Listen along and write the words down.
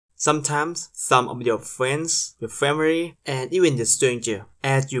Sometimes some of your friends, your family, and even the stranger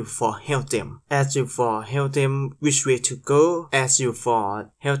ask you for help them. Ask you for help them which way to go. Ask you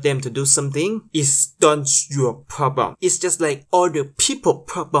for help them to do something. It's not your problem. It's just like other people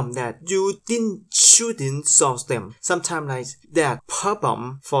problem that you shouldn't solve them. Sometimes like that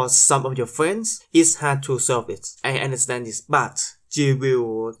problem for some of your friends, it's hard to solve it. I understand this, but you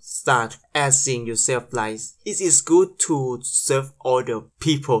will start asking yourself like, it is good to solve other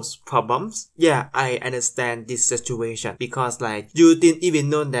people's problems. Yeah, I understand this situation because like you didn't even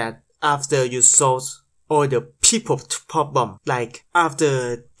know that after you solve other people's problem, like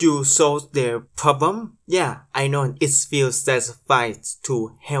after you solve their problem, yeah, I know it feels satisfied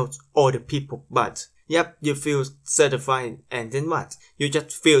to help other people, but yep, you feel satisfied and then what? You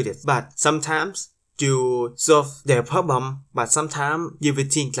just feel it, but sometimes you solve their problem, but sometimes you will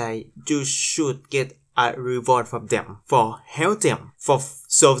think like you should get a reward from them for help them for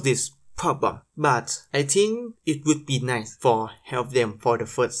solve this problem. But I think it would be nice for help them for the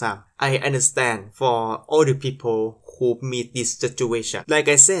first time. I understand for other people who meet this situation. Like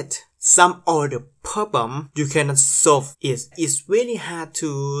I said, some other problem you cannot solve it. It's really hard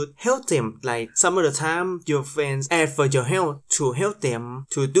to help them. Like some of the time your friends ask for your help to help them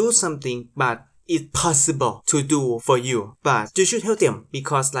to do something, but it's possible to do for you, but you should help them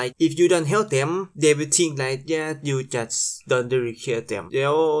because like if you don't help them, they will think like yeah, you just don't really care them.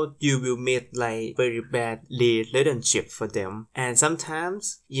 Or you will make like very bad relationship for them. And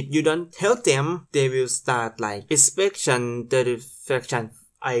sometimes if you don't help them, they will start like inspection, satisfaction.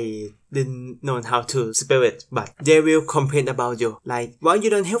 I didn't know how to spell it, but they will complain about you. Like, why you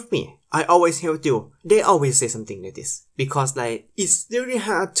don't help me? I always help you. They always say something like this. Because like, it's really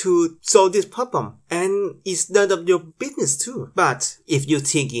hard to solve this problem. And it's none of your business too. But if you're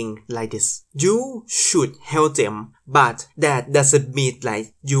thinking like this, you should help them. But that doesn't mean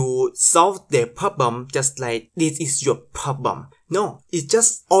like you solve their problem just like this is your problem. No, it's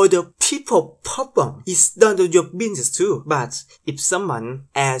just other people problem. It's none of your business too. But if someone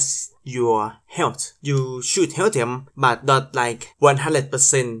asks your help, you should help them, but not like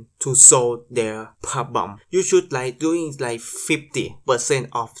 100% to solve their problem. You should like doing like 50%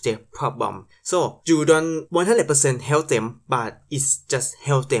 of their problem. So you don't 100% help them, but it's just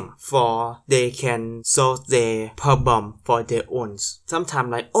help them for they can solve their problem for their own. Sometimes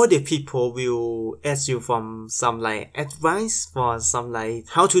like other people will ask you from some like advice for some like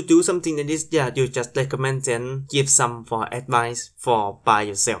how to do something like this. Yeah, you just recommend them, give some for advice for by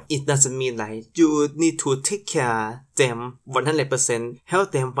yourself. It doesn't mean like you need to take care them 100%,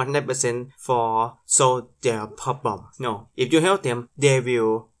 help them 100% for solve their problem. No, if you help them, they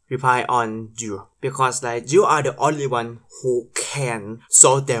will rely on you because like you are the only one who can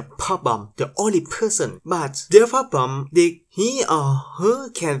solve their problem, the only person. But their problem, he or her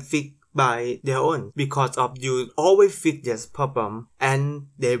can fix by their own because of you always fix this problem and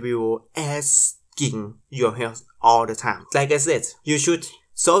they will asking your help all the time. Like I said, you should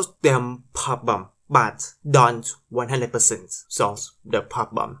solve their problem, but don't 100% solve the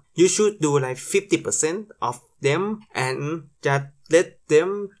problem. You should do like 50% of them and just let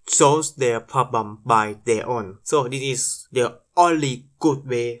them solve their problem by their own. So this is the only good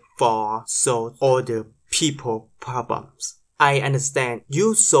way for solve other people problems. I understand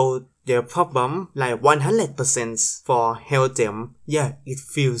you solve their problem like 100% for help them. Yeah, it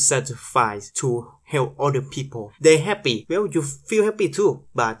feels satisfied to help other people. They happy. Well, you feel happy too,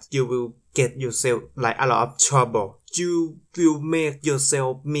 but you will get yourself like a lot of trouble. You will make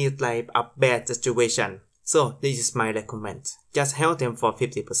yourself meet like a bad situation. So this is my recommend. Just help them for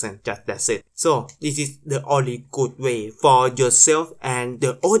 50%. Just that's it. So this is the only good way for yourself and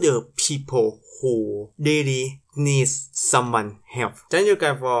the other people who really needs someone help. Thank you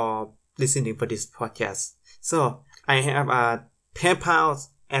guys for listening for this podcast. So I have a PayPal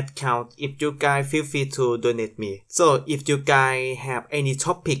account if you guys feel free to donate me. So if you guys have any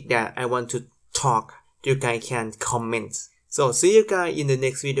topic that I want to talk, you guys can comment. So see you guys in the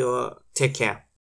next video. Take care.